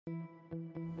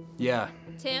Yeah,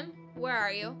 Tim, where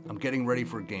are you? I'm getting ready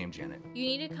for a game, Janet. You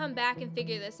need to come back and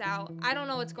figure this out. I don't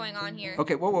know what's going on here.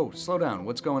 Okay, whoa, slow down.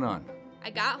 What's going on? I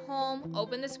got home,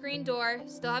 opened the screen door,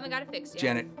 still haven't got it fixed yet.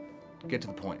 Janet, get to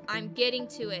the point. I'm getting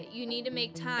to it. You need to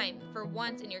make time for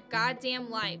once in your goddamn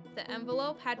life. The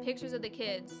envelope had pictures of the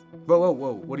kids. Whoa,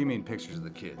 what do you mean pictures of the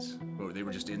kids? Oh, they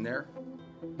were just in there?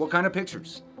 What kind of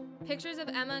pictures? Pictures of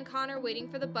Emma and Connor waiting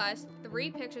for the bus, 3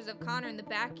 pictures of Connor in the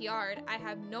backyard. I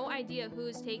have no idea who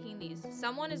is taking these.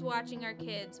 Someone is watching our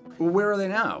kids. Well, where are they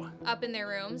now? Up in their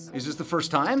rooms. Is this the first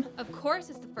time? Of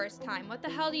course it's the first time. What the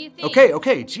hell do you think?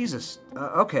 Okay, Jesus.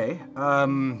 Okay,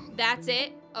 That's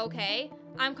it? Okay.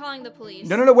 I'm calling the police.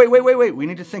 No, wait. We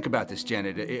need to think about this,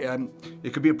 Janet.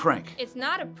 It could be a prank. It's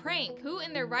not a prank. Who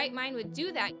in their right mind would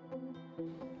do that?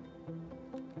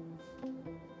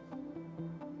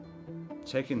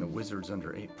 Taking the Wizards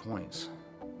under 8 points.